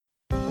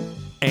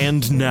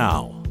And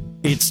now,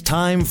 it's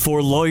time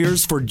for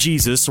Lawyers for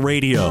Jesus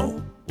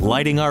Radio,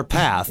 lighting our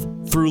path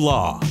through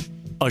law.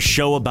 A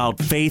show about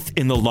faith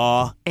in the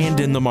law and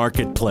in the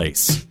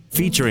marketplace,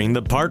 featuring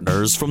the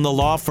partners from the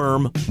law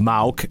firm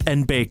Mauck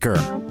and Baker.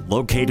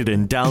 Located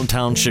in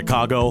downtown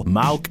Chicago,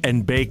 Mauck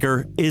and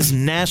Baker is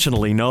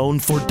nationally known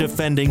for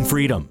defending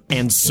freedom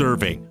and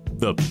serving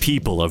the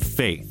people of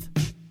faith.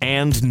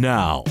 And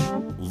now,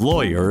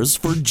 Lawyers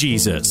for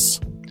Jesus.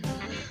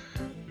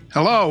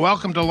 Hello,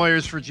 welcome to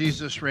Lawyers for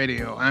Jesus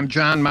Radio. I'm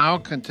John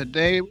Mauck, and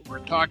today we're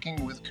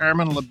talking with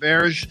Carmen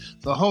LaBerge,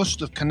 the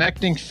host of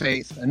Connecting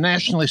Faith, a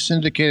nationally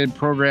syndicated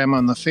program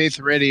on the Faith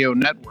Radio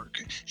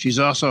Network. She's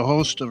also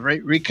host of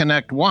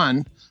Reconnect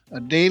One, a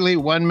daily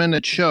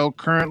one-minute show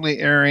currently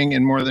airing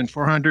in more than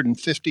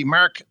 450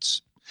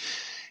 markets.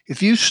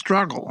 If you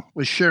struggle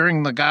with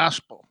sharing the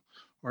gospel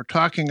or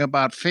talking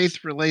about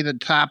faith-related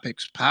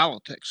topics,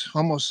 politics,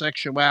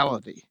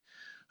 homosexuality,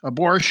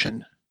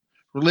 abortion,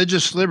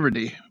 religious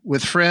liberty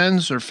with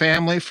friends or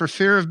family for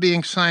fear of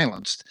being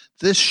silenced,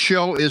 this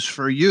show is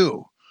for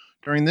you.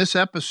 During this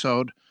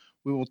episode,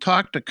 we will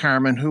talk to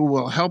Carmen, who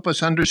will help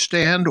us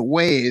understand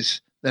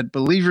ways that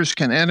believers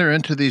can enter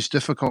into these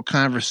difficult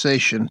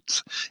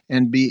conversations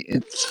and be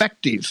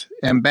effective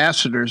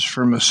ambassadors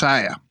for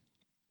Messiah.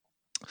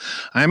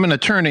 I'm an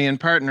attorney and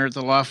partner at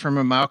the law firm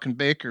of Mauck and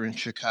Baker in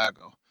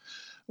Chicago.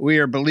 We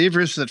are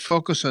believers that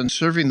focus on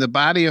serving the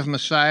body of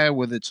Messiah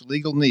with its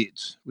legal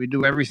needs. We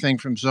do everything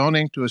from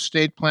zoning to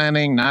estate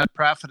planning,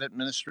 nonprofit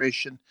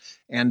administration,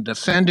 and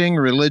defending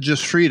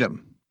religious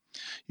freedom.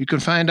 You can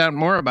find out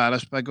more about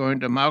us by going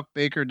to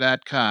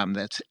mauckbaker.com.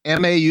 That's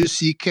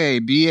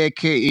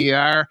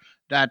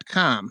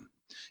MAUCKBAKER.com.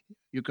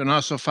 You can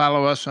also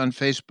follow us on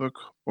Facebook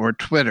or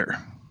Twitter.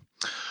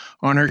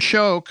 On her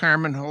show,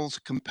 Carmen holds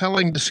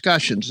compelling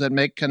discussions that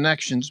make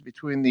connections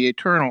between the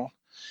eternal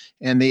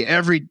and the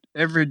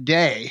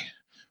everyday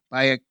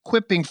by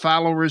equipping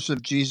followers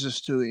of Jesus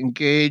to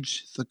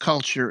engage the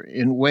culture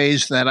in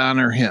ways that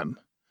honor him.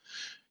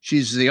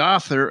 She's the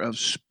author of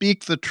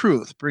Speak the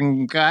Truth,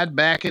 Bringing God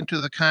Back into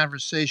the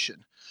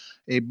Conversation,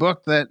 a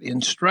book that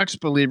instructs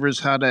believers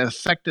how to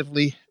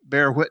effectively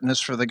bear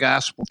witness for the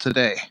gospel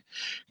today.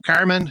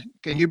 Carmen,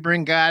 can you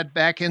bring God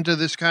back into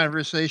this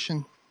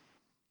conversation?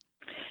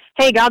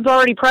 Hey, God's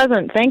already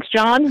present. Thanks,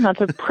 John. That's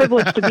a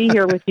privilege to be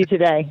here with you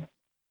today.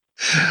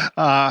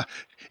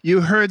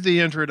 You heard the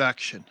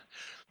introduction.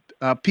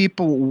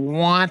 People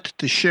want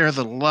to share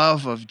the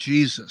love of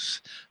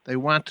Jesus. They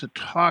want to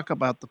talk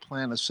about the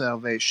plan of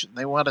salvation.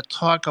 They want to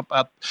talk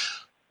about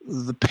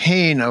the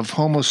pain of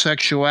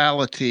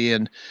homosexuality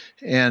and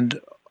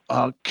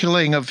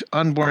killing of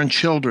unborn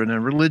children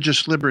and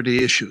religious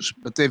liberty issues.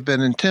 But they've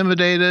been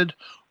intimidated,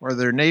 or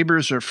their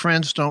neighbors or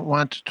friends don't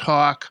want to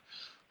talk.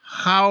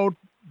 How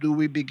do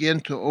we begin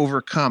to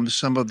overcome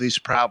some of these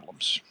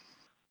problems?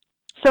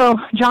 So,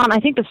 John, I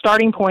think the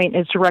starting point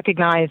is to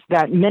recognize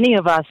that many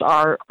of us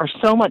are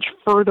so much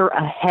further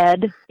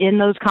ahead in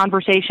those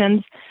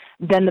conversations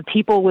than the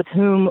people with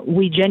whom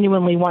we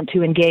genuinely want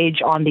to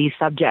engage on these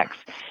subjects.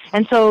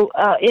 And so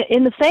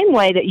in the same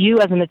way that you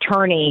as an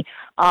attorney,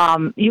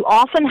 you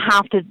often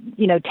have to,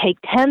 take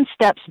 10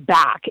 steps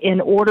back in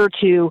order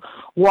to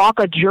walk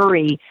a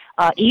jury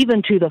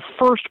even to the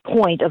first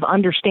point of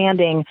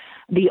understanding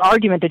the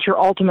argument that you're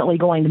ultimately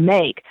going to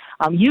make.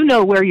 You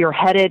know where you're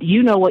headed.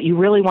 You know what you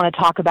really want to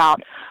talk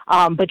about.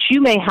 But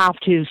you may have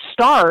to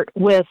start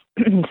with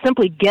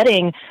simply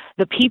getting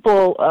the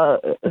people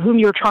whom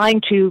you're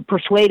trying to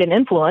persuade and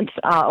influence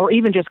or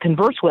even just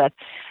converse with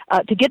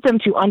to get them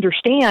to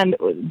understand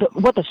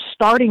what the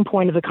starting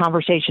point of the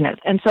conversation is.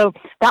 And so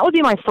that would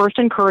be my first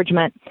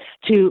encouragement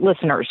to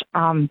listeners.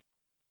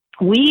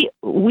 We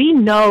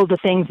know the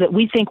things that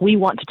we think we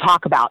want to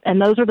talk about,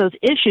 and those are those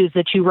issues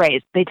that you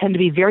raised. They tend to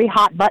be very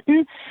hot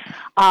button.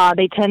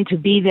 They tend to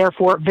be,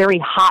 therefore, very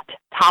hot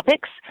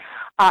topics.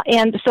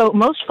 And so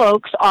most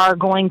folks are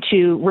going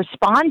to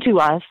respond to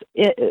us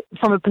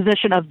from a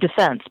position of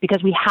defense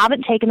because we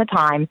haven't taken the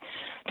time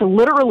to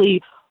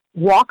literally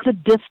walk the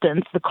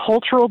distance, the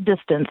cultural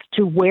distance,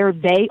 to where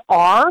they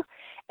are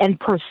and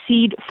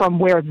proceed from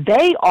where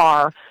they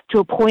are to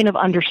a point of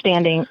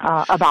understanding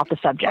about the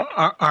subject.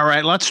 All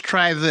right, let's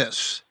try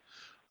this.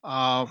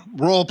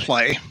 Role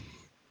play.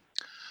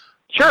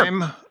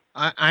 Sure.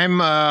 I'm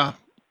a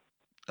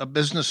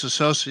business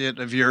associate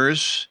of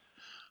yours.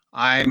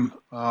 I'm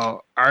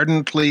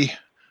ardently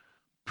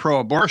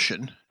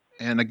pro-abortion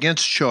and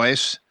against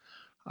choice.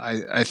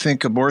 I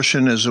think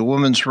abortion is a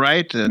woman's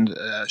right and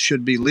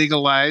should be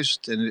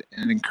legalized and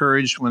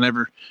encouraged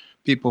whenever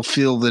people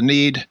feel the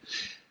need.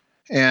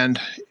 And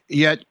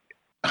yet,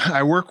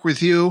 I work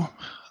with you,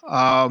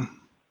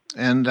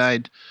 and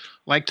I'd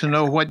like to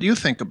know what you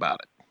think about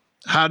it.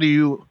 How do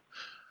you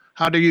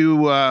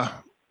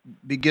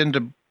begin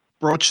to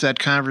broach that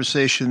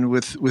conversation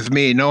with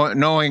me,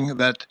 knowing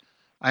that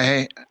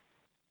I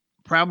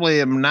probably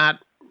am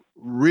not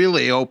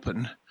really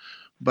open,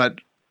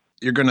 but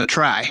you're going to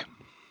try?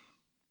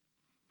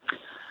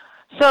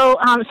 So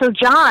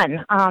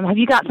John, have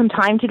you got some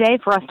time today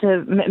for us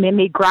to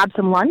maybe grab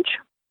some lunch?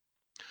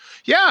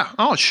 Yeah.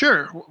 Oh,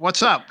 sure.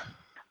 What's up?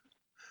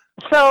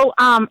 So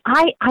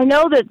I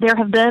know that there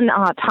have been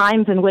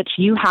times in which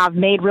you have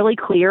made really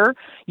clear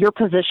your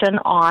position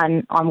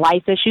on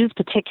life issues,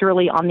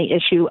 particularly on the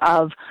issue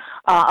of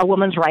a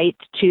woman's right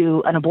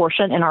to an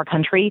abortion in our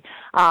country.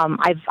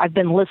 I've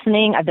been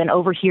listening. I've been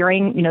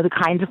overhearing, the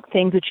kinds of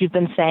things that you've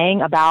been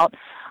saying about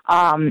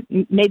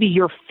maybe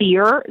your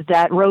fear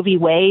that Roe v.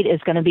 Wade is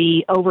going to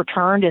be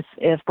overturned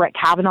if Brett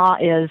Kavanaugh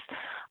is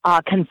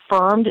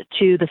confirmed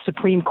to the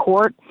Supreme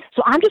Court.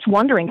 So I'm just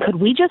wondering, could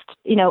we just,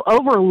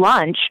 over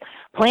lunch,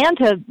 plan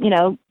to,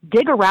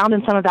 dig around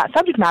in some of that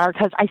subject matter?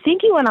 Because I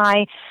think you and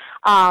I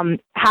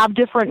have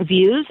different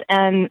views,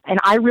 and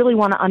I really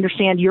want to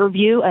understand your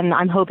view, and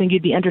I'm hoping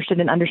you'd be interested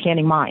in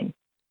understanding mine.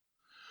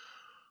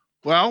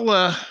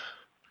 Well,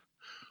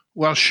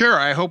 sure.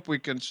 I hope we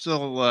can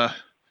still,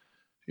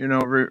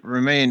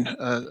 remain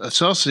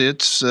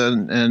associates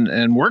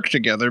and work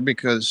together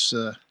because.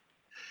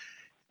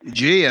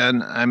 Gee,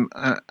 and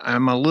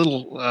I'm a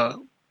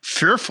little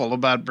fearful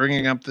about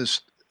bringing up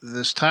this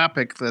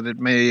topic that it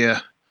may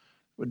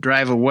would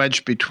drive a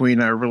wedge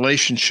between our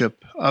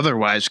relationship.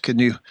 Otherwise, can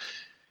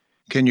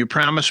you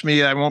promise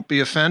me I won't be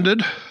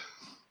offended?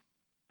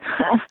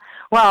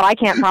 Well, I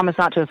can't promise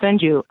not to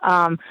offend you.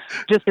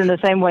 Just in the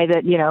same way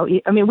that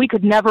we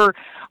could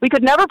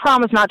never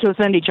promise not to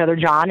offend each other,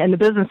 John. In the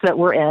business that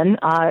we're in,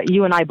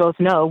 you and I both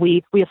know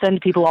we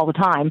offend people all the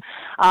time,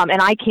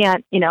 and I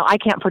can't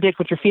predict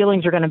what your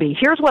feelings are going to be.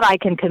 Here's what I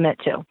can commit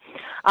to.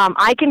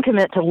 I can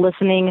commit to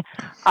listening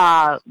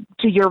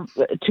to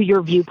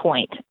your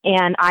viewpoint,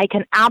 and I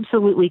can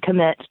absolutely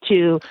commit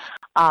to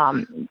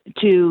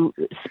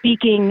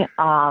speaking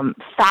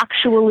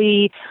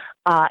factually.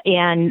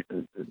 And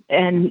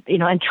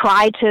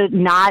try to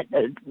not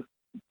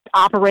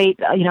operate,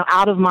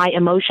 out of my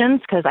emotions,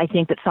 because I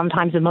think that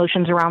sometimes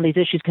emotions around these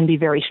issues can be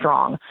very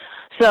strong.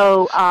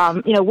 So,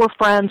 we're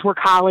friends, we're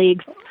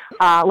colleagues.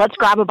 Let's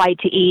grab a bite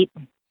to eat.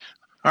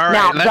 All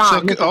right, now,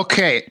 John,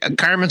 okay.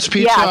 Carmen's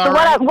Pizza. Yeah. So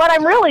what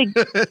I'm really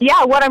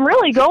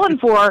going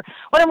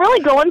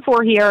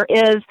for here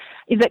is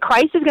that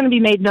Christ is going to be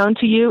made known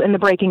to you in the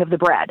breaking of the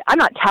bread. I'm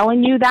not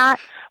telling you that,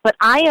 but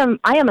I am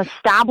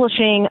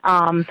establishing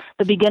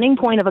the beginning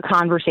point of a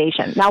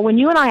conversation. Now, when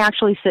you and I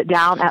actually sit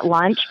down at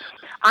lunch,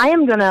 I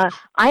am gonna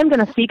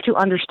seek to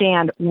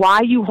understand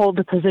why you hold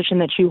the position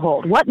that you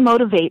hold. What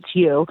motivates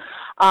you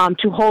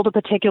to hold a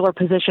particular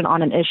position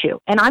on an issue?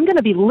 And I'm going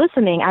to be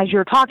listening as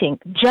you're talking,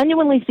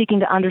 genuinely seeking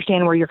to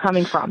understand where you're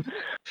coming from.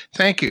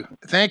 Thank you.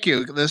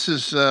 This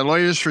is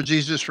Lawyers for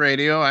Jesus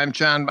Radio. I'm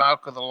John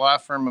Mauck of the law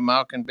firm of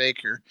Mauck and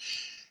Baker,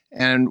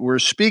 and we're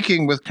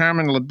speaking with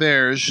Carmen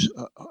LaBerge,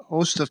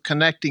 host of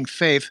Connecting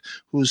Faith,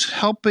 who's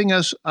helping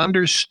us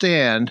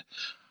understand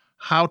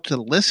how to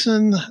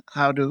listen,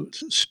 how to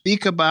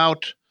speak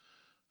about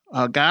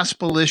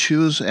gospel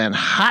issues and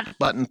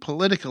hot-button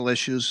political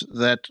issues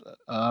that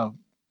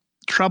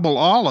trouble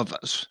all of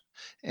us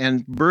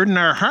and burden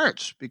our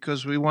hearts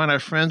because we want our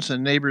friends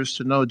and neighbors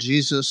to know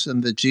Jesus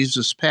and the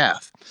Jesus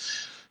path.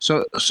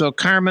 So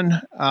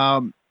Carmen,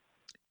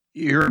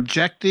 your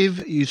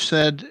objective, you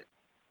said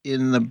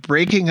in the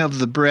breaking of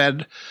the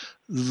bread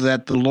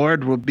that the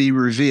Lord will be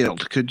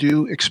revealed. Could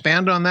you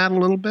expand on that a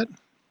little bit?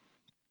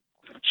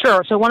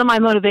 Sure. So one of my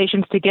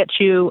motivations to get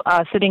you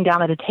sitting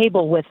down at a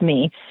table with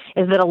me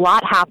is that a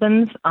lot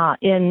happens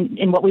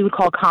in what we would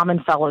call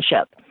common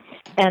fellowship.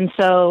 And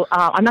so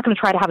I'm not going to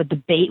try to have a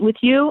debate with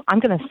you. I'm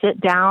going to sit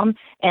down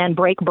and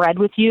break bread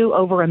with you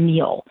over a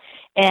meal.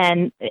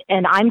 And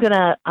I'm going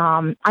to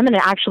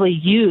actually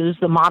use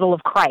the model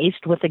of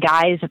Christ with the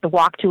guys at the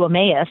Walk to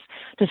Emmaus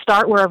to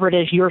start wherever it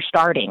is you're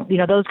starting.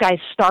 Those guys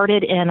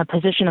started in a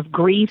position of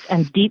grief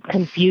and deep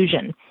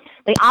confusion.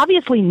 They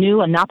obviously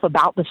knew enough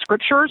about the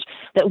Scriptures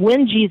that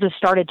when Jesus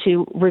started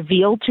to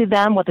reveal to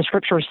them what the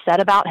Scriptures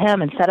said about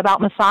him and said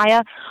about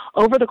Messiah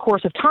over the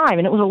course of time,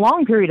 and it was a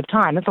long period of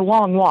time. It's a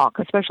long walk,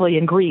 especially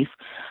in grief,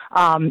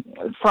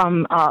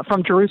 from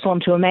Jerusalem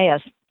to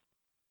Emmaus.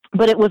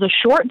 But it was a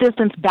short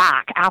distance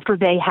back after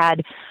they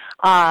had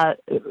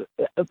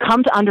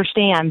come to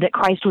understand that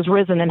Christ was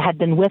risen and had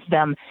been with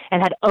them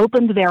and had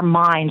opened their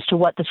minds to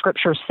what the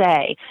Scriptures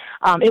say.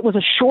 It was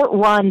a short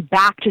run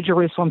back to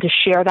Jerusalem to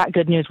share that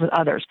good news with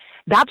others.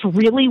 That's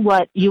really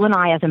what you and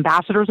I, as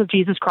ambassadors of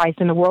Jesus Christ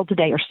in the world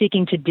today, are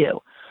seeking to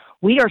do.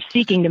 We are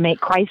seeking to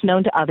make Christ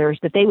known to others,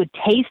 that they would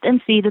taste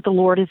and see that the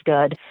Lord is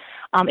good,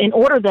 in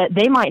order that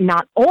they might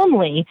not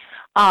only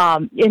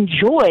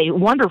enjoy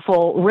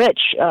wonderful, rich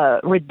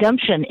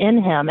redemption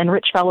in him and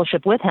rich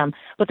fellowship with him,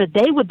 but that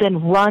they would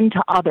then run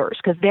to others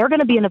because they're going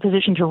to be in a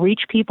position to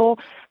reach people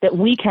that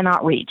we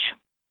cannot reach.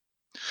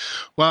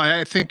 Well,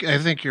 I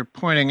think you're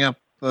pointing up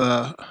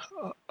a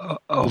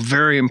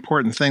very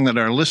important thing that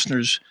our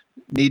listeners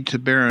need to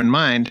bear in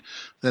mind,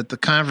 that the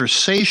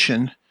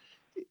conversation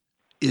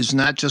is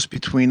not just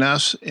between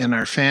us and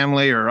our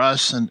family or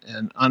us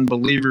and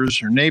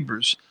unbelievers or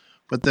neighbors,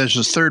 but there's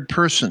a third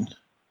person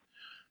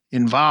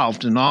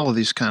involved in all of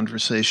these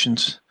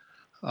conversations,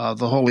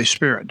 the Holy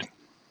Spirit.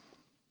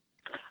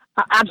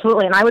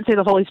 Absolutely. And I would say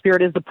the Holy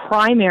Spirit is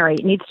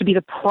needs to be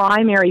the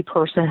primary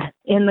person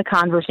in the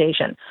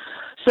conversation.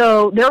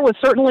 So there was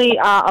certainly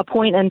a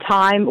point in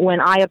time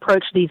when I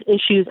approached these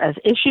issues as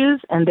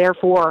issues and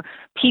therefore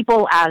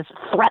people as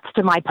threats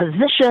to my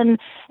position.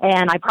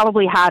 And I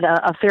probably had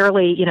a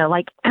fairly,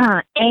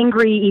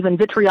 angry, even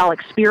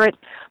vitriolic spirit.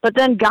 But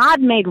then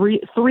God made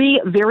three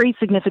very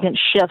significant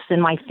shifts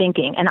in my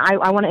thinking. And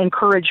I want to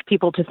encourage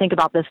people to think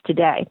about this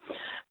today.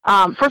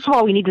 First of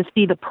all, we need to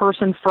see the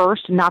person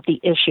first, not the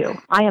issue.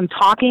 I am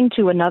talking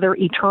to another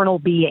eternal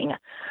being,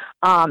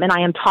 and I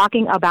am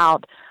talking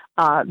about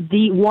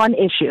the one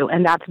issue,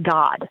 and that's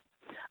God.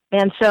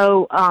 And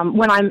so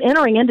when I'm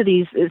entering into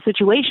these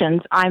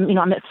situations, I'm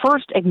at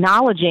first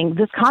acknowledging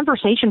this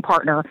conversation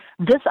partner,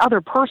 this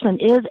other person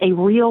is a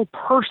real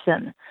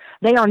person.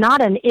 They are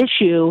not an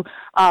issue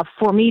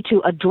for me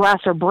to address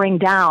or bring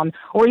down,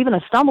 or even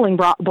a stumbling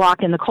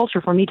block in the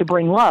culture for me to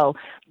bring low.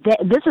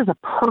 This is a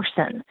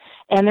person,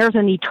 and there's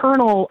an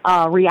eternal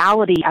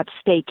reality at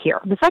stake here.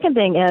 The second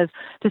thing is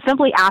to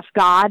simply ask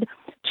God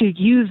to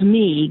use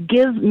me,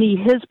 give me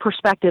his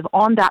perspective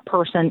on that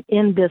person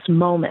in this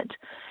moment,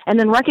 and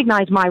then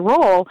recognize my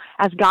role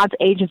as God's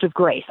agent of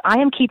grace.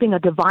 I am keeping a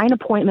divine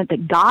appointment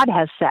that God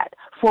has set,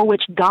 for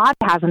which God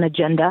has an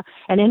agenda,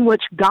 and in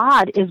which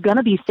God is going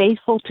to be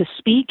faithful to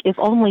speak if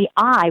only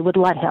I would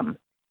let him.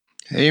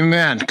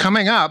 Amen.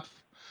 Coming up,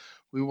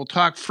 we will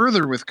talk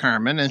further with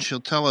Carmen, and she'll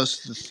tell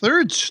us the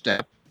third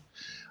step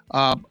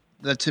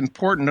that's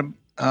important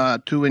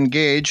to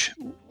engage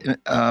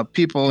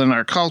people in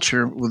our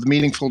culture with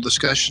meaningful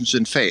discussions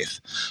in faith.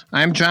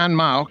 I'm John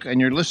Mauck,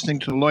 and you're listening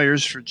to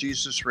Lawyers for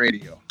Jesus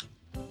Radio.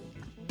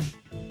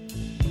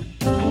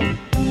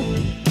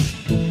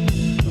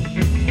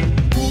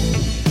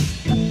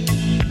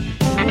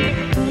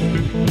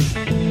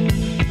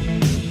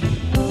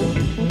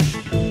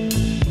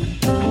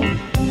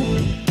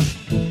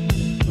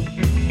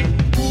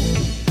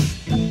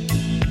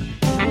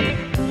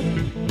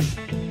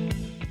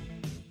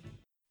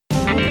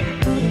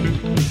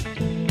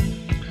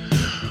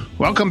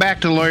 Welcome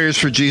back to Lawyers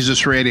for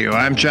Jesus Radio.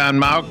 I'm John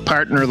Mauck,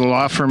 partner of the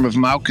law firm of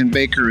Mauck &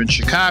 Baker in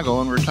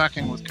Chicago, and we're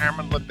talking with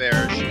Carmen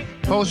LaBerge,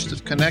 host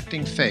of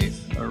Connecting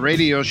Faith, a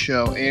radio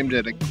show aimed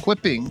at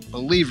equipping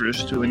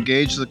believers to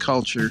engage the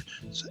culture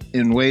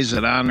in ways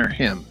that honor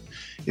him.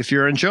 If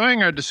you're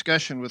enjoying our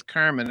discussion with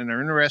Carmen and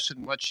are interested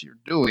in what you're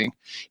doing,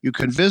 you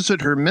can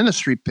visit her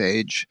ministry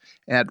page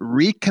at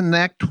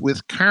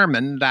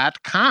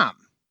reconnectwithcarmen.com.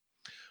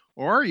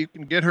 Or you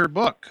can get her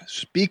book,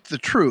 Speak the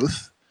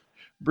Truth,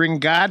 Bring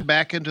God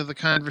Back into the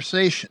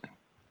Conversation.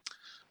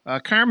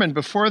 Carmen,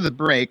 before the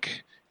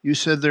break, you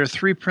said there are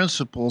three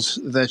principles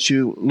that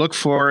you look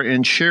for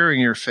in sharing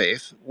your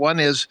faith. One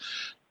is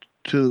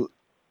to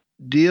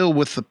deal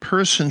with the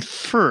person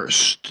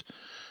first,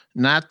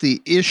 not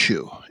the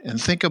issue.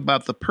 And think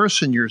about the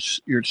person you're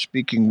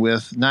speaking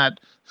with, not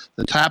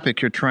the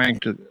topic you're trying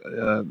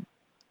to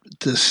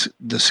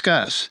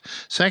discuss.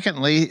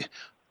 Secondly,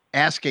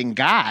 asking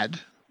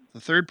God, the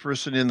third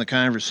person in the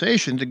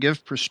conversation, to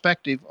give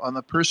perspective on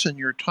the person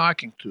you're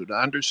talking to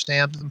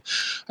understand them,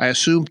 I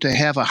assume to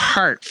have a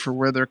heart for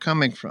where they're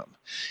coming from.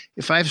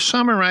 If I've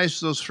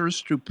summarized those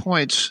first 2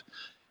 points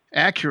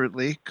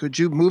accurately, could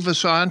you move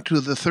us on to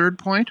the third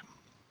point?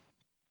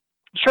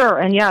 Sure,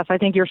 and yes, I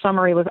think your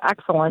summary was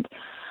excellent.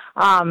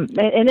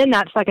 And in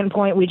that second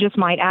point, we just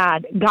might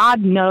add,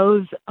 God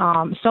knows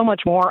so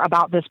much more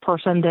about this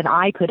person than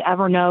I could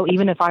ever know,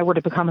 even if I were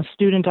to become a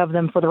student of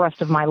them for the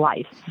rest of my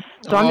life.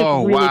 So I'm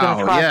just really going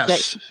to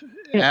trust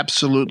that.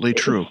 Absolutely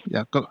true.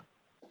 Yeah, go.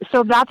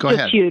 So that's go just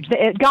ahead. huge.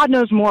 God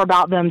knows more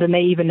about them than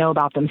they even know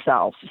about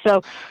themselves.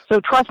 So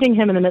trusting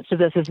him in the midst of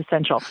this is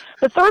essential.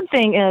 The third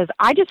thing is,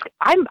 I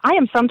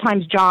am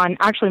sometimes, John,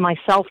 actually my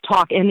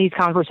self-talk in these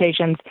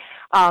conversations,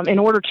 in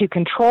order to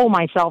control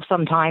myself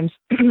sometimes,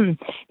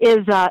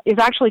 is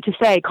actually to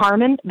say,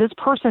 Carmen, this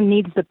person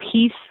needs the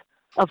peace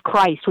of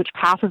Christ, which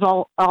passes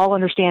all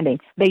understanding.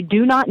 They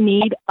do not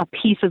need a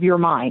piece of your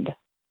mind.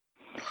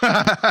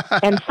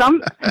 And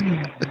some...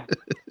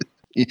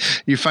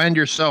 You find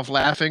yourself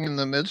laughing in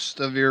the midst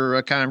of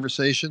your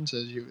conversations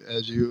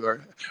as you are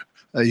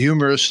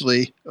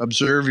humorously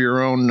observe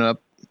your own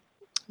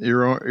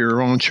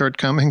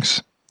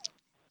shortcomings.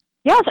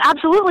 Yes,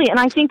 absolutely, and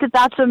I think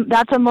that's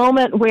a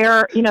moment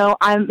where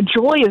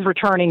joy is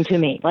returning to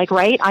me,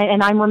 right?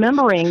 I'm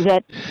remembering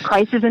that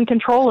Christ is in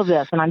control of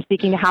this, and I'm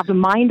seeking to have the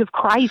mind of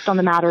Christ on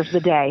the matters of the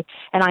day,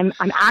 and I'm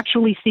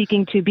actually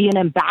seeking to be an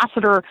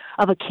ambassador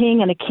of a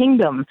king and a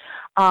kingdom,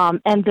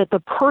 and that the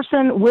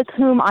person with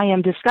whom I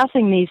am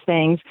discussing these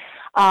things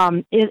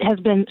it has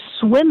been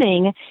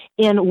swimming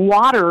in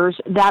waters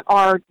that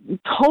are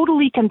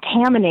totally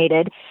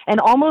contaminated and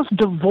almost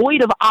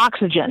devoid of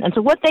oxygen. And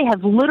so what they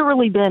have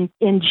literally been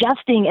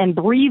ingesting and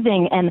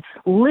breathing and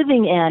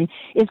living in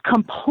is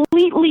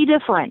completely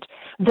different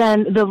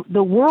than the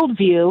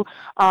worldview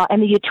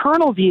and the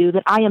eternal view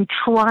that I am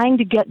trying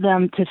to get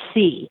them to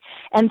see.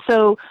 And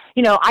so,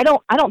 I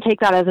don't take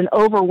that as an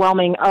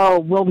overwhelming,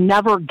 we'll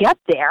never get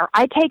there.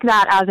 I take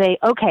that as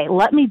okay,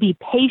 let me be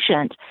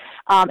patient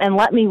and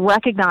let me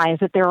recognize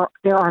that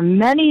there are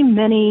many,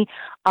 many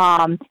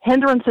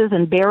hindrances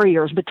and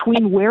barriers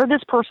between where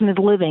this person is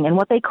living and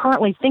what they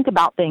currently think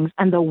about things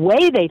and the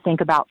way they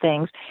think about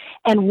things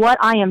and what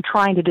I am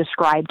trying to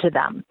describe to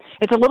them.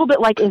 It's a little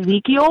bit like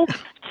Ezekiel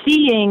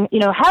seeing,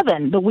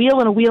 heaven, the wheel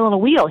and a wheel and a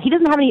wheel. He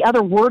doesn't have any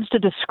other words to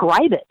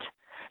describe it.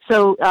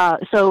 So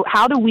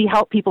how do we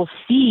help people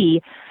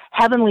see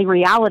heavenly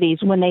realities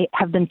when they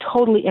have been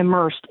totally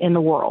immersed in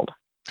the world?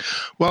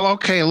 Well,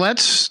 okay,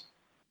 let's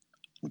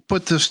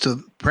put this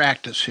to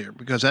practice here,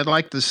 because I'd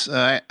like this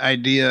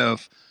idea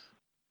of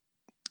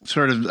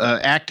sort of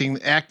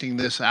acting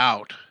this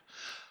out.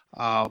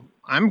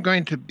 I'm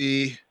going to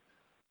be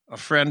a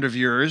friend of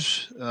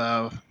yours.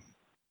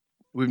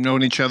 We've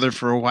known each other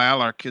for a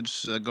while. Our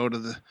kids go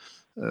to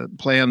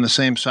play on the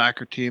same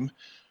soccer team.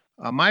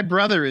 My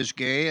brother is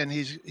gay, and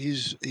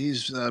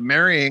he's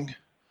marrying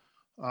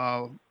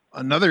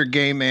another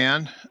gay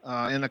man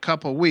in a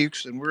couple of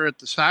weeks, and we're at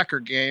the soccer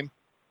game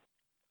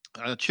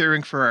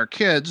cheering for our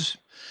kids.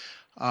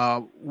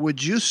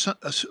 Would you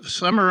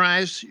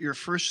summarize your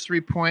first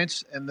 3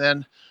 points, and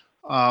then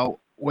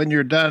when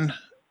you're done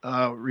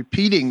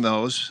repeating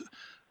those,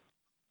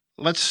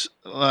 let's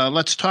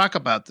talk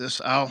about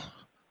this.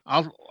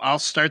 I'll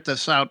start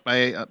this out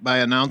by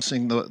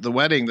announcing the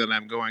wedding that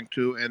I'm going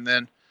to, and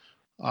then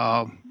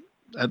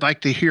I'd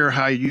like to hear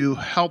how you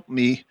help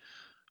me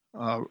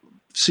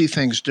see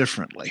things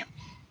differently.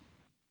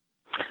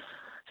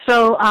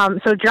 So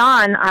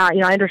John,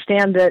 I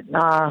understand that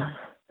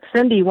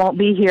Cindy won't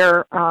be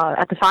here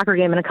at the soccer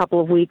game in a couple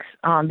of weeks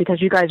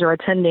because you guys are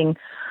attending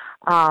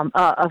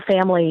a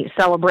family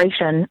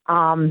celebration.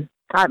 I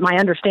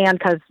understand,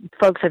 because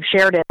folks have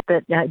shared it,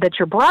 that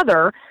your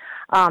brother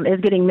is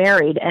getting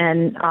married,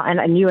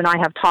 and you and I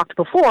have talked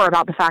before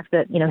about the fact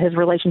that his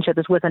relationship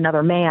is with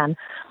another man.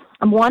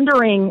 I'm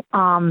wondering,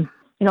 how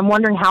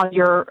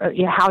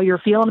you're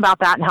feeling about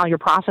that and how you're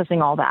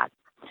processing all that.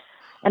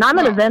 And I'm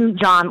going to then,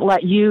 John,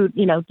 let you're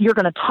going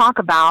to talk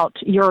about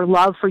your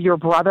love for your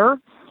brother.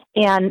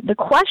 And the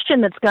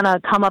question that's going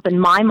to come up in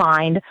my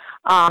mind,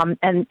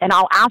 and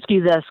I'll ask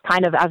you this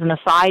kind of as an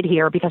aside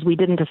here, because we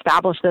didn't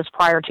establish this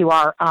prior to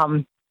our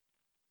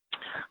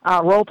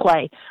role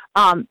play.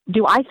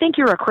 Do I think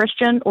you're a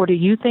Christian, or do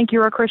you think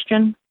you're a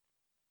Christian?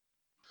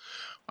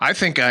 I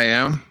think I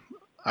am.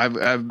 I've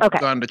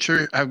gone to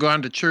church. I've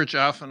gone to church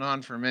off and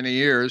on for many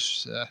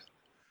years.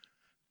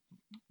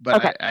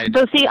 But okay.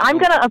 So see, I'm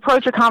going to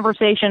approach a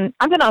conversation.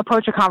 I'm going to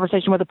approach a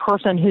conversation with a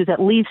person who's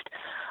at least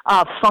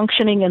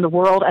functioning in the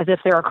world as if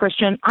they're a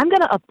Christian. I'm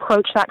going to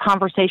approach that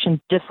conversation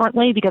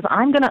differently, because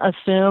I'm going to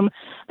assume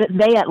that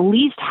they at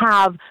least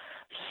have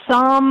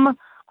some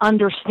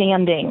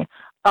understanding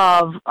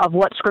of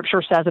what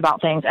Scripture says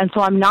about things. And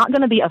so I'm not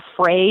going to be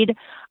afraid.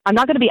 I'm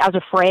not going to be as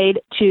afraid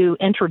to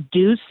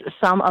introduce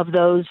some of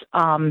those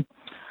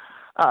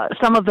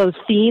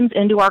themes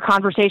into our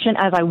conversation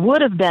as I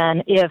would have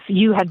been if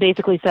you had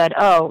basically said,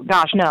 oh,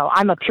 gosh, no,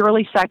 I'm a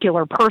purely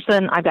secular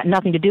person. I've got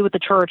nothing to do with the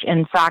church.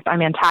 In fact,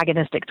 I'm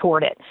antagonistic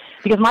toward it.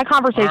 Because my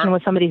conversation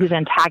with somebody who's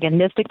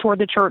antagonistic toward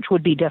the church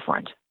would be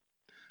different.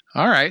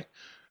 All right.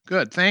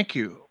 Good. Thank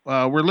you.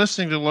 We're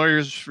listening to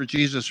Lawyers for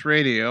Jesus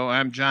Radio.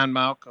 I'm John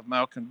Mauck of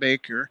Mauck &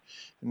 Baker,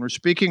 and we're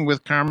speaking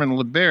with Carmen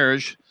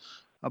LaBerge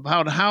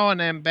about how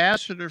an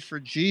ambassador for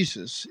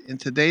Jesus in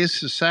today's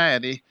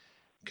society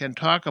can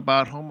talk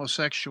about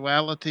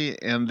homosexuality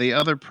and the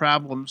other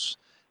problems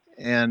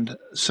and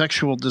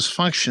sexual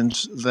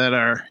dysfunctions that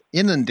are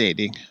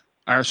inundating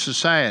our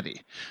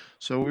society.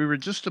 So we were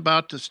just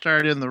about to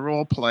start in the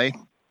role play.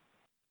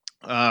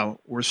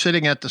 We're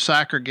sitting at the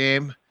soccer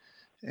game,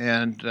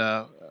 and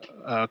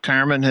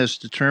Carmen has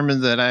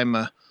determined that I'm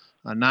a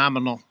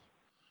nominal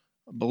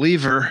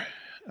believer.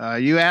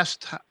 You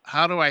asked,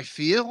 how do I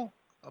feel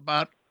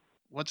about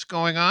what's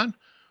going on?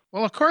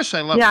 Well, of course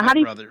I love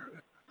my brother.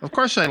 Of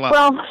course I love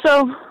him.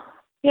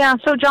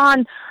 So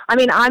John, I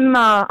mean,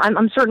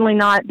 I'm certainly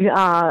not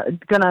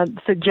going to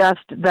suggest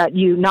that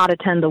you not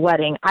attend the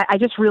wedding. I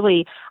just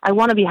really, I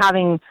want to be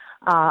having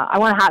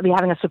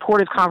a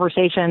supportive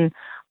conversation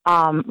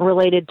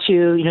related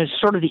to,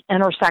 sort of the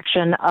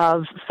intersection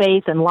of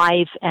faith and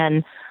life.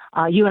 And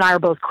you and I are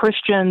both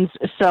Christians.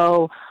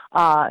 So,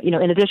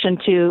 in addition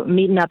to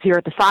meeting up here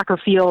at the soccer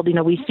field,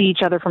 we see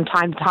each other from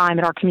time to time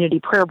at our community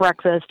prayer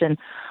breakfast and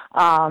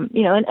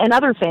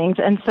other things.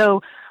 And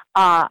so,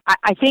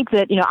 I think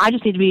that, I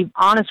just need to be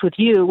honest with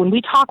you. When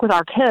we talk with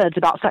our kids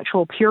about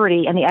sexual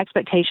purity and the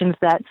expectations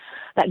that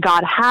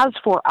God has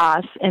for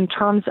us in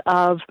terms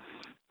of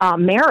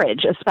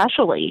marriage,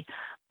 especially,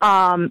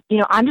 I'm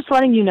just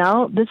letting you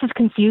know this is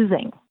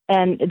confusing.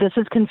 And this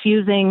is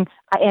confusing,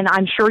 and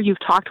I'm sure you've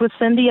talked with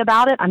Cindy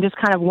about it. I'm just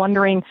kind of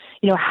wondering,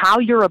 how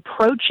you're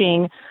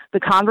approaching the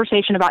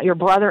conversation about your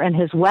brother and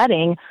his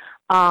wedding,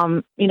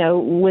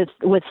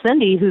 with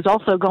Cindy, who's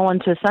also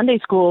going to Sunday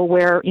school,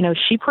 where,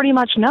 she pretty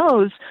much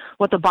knows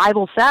what the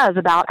Bible says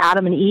about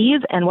Adam and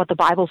Eve and what the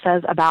Bible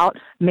says about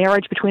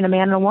marriage between a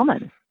man and a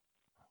woman.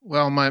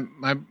 Well,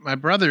 my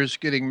brother's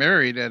getting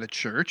married at a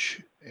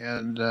church,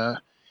 and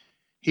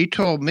he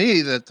told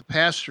me that the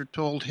pastor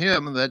told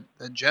him that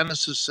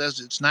Genesis says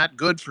it's not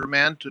good for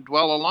man to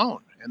dwell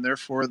alone. And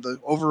therefore, the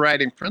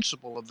overriding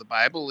principle of the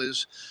Bible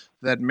is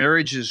that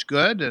marriage is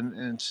good.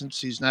 And since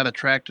he's not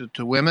attracted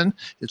to women,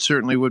 it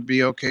certainly would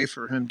be okay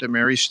for him to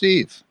marry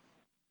Steve.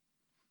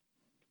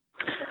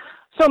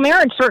 So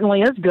marriage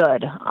certainly is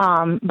good,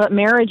 but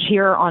marriage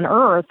here on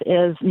earth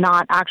is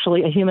not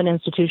actually a human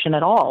institution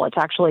at all. It's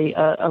actually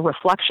a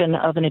reflection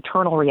of an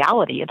eternal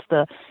reality. It's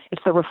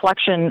the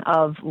reflection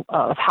of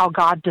how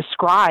God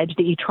describes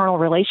the eternal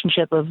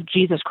relationship of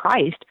Jesus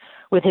Christ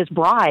with his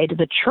bride,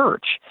 the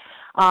church.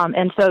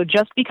 And so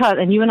just because,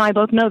 and you and I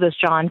both know this,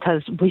 John,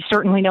 because we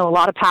certainly know a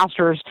lot of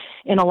pastors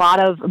in a lot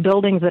of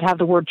buildings that have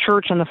the word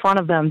church on the front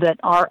of them that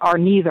are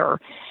neither.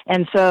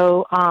 And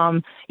so,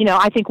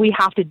 I think we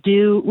have to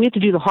do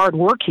the hard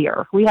work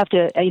here. We have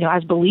to,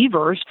 as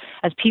believers,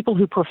 as people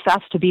who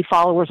profess to be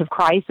followers of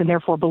Christ and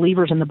therefore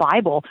believers in the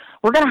Bible,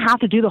 we're going to have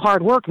to do the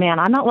hard work, man.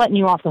 I'm not letting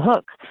you off the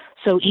hook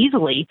so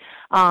easily.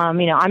 I'm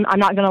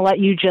not going to let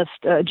you just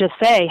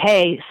say,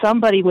 hey,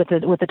 somebody with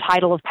the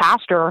title of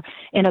pastor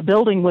in a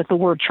building with the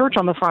word church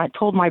on the front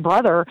told my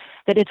brother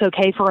that it's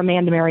okay for a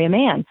man to marry a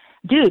man.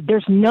 Dude,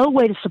 there's no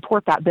way to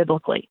support that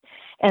biblically.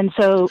 And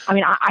so,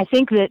 I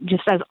think that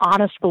just as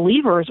honest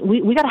believers,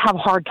 we got to have a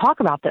hard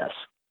talk about this.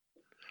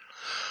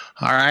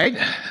 All right.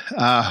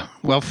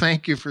 Well,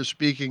 thank you for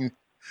speaking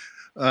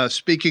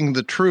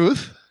the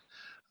truth.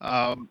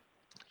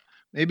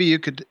 Maybe you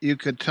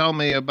could tell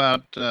me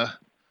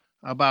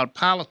about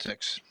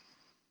politics.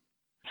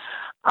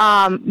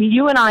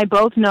 You and I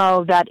both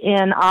know that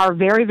in our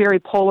very, very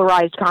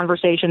polarized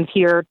conversations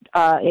here,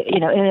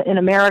 in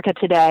America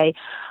today,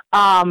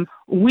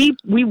 we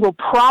will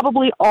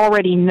probably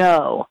already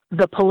know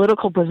the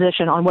political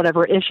position on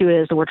whatever issue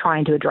it is that we're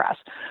trying to address.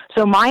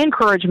 So my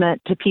encouragement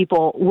to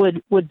people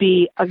would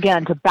be,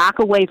 again, to back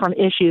away from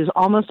issues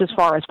almost as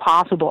far as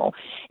possible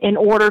in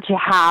order to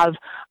have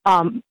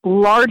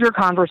larger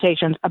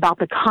conversations about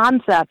the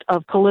concept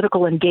of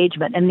political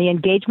engagement and the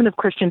engagement of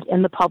Christians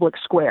in the public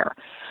square.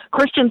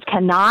 Christians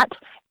cannot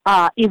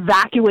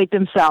evacuate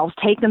themselves,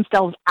 take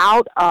themselves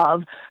out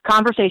of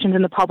conversations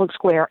in the public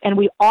square, and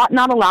we ought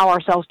not allow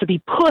ourselves to be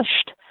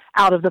pushed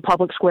out of the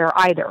public square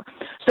either.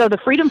 So the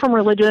Freedom from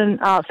Religion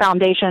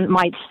Foundation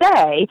might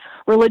say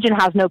religion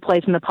has no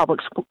place in the public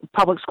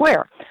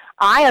square.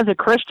 I, as a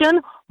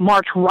Christian,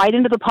 march right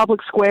into the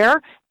public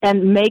square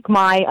and make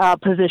my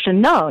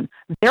position known.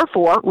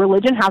 Therefore,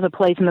 religion has a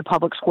place in the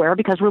public square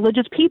because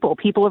religious people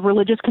of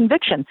religious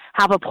conviction,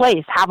 have a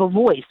place, have a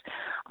voice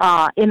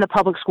in the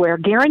public square,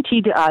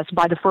 guaranteed to us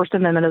by the First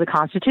Amendment of the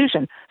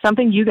Constitution,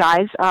 something you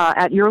guys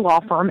at your law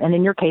firm and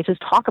in your cases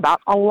talk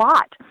about a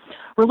lot.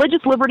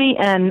 Religious liberty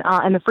and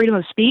the freedom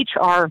of speech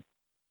are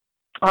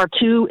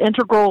two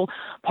integral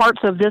parts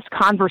of this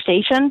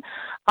conversation.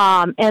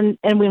 And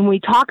when we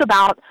talk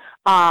about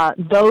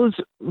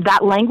that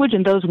language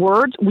and those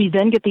words, we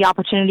then get the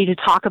opportunity to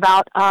talk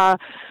about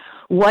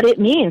what it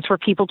means for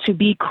people to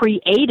be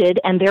created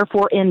and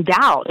therefore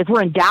endowed. If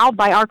we're endowed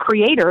by our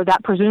Creator,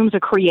 that presumes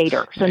a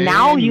Creator. So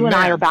now you and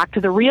I are back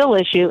to the real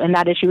issue, and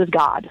that issue is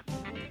God.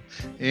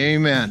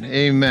 Amen.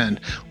 Amen.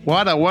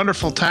 What a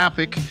wonderful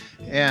topic.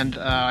 And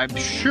I'm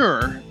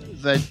sure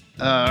that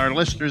our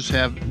listeners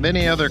have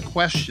many other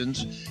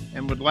questions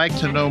and would like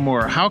to know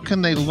more. How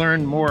can they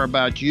learn more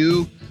about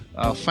you,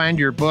 find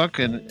your book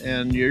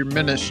and your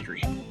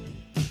ministry?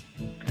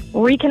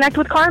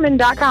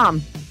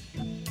 ReconnectWithCarmen.com.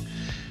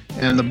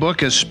 And the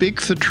book is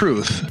Speak the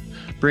Truth,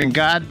 Bring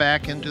God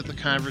Back into the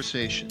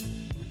Conversation.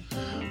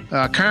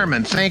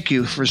 Carmen, thank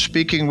you for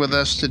speaking with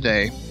us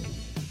today.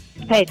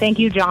 Hey, thank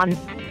you, John.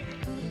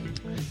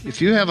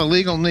 If you have a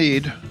legal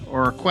need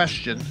or a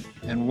question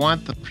and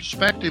want the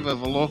perspective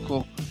of a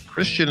local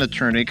Christian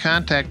attorney,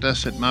 contact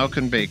us at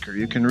Mauck & Baker.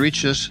 You can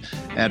reach us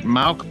at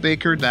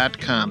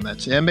mauckbaker.com.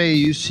 That's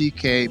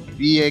MAUCKBAKER.com.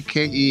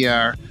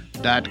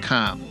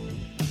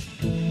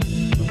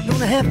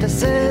 Gonna have to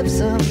serve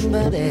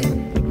somebody.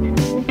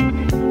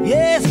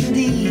 Yes,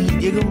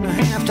 indeed, you're gonna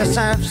have to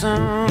serve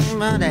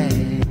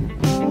somebody.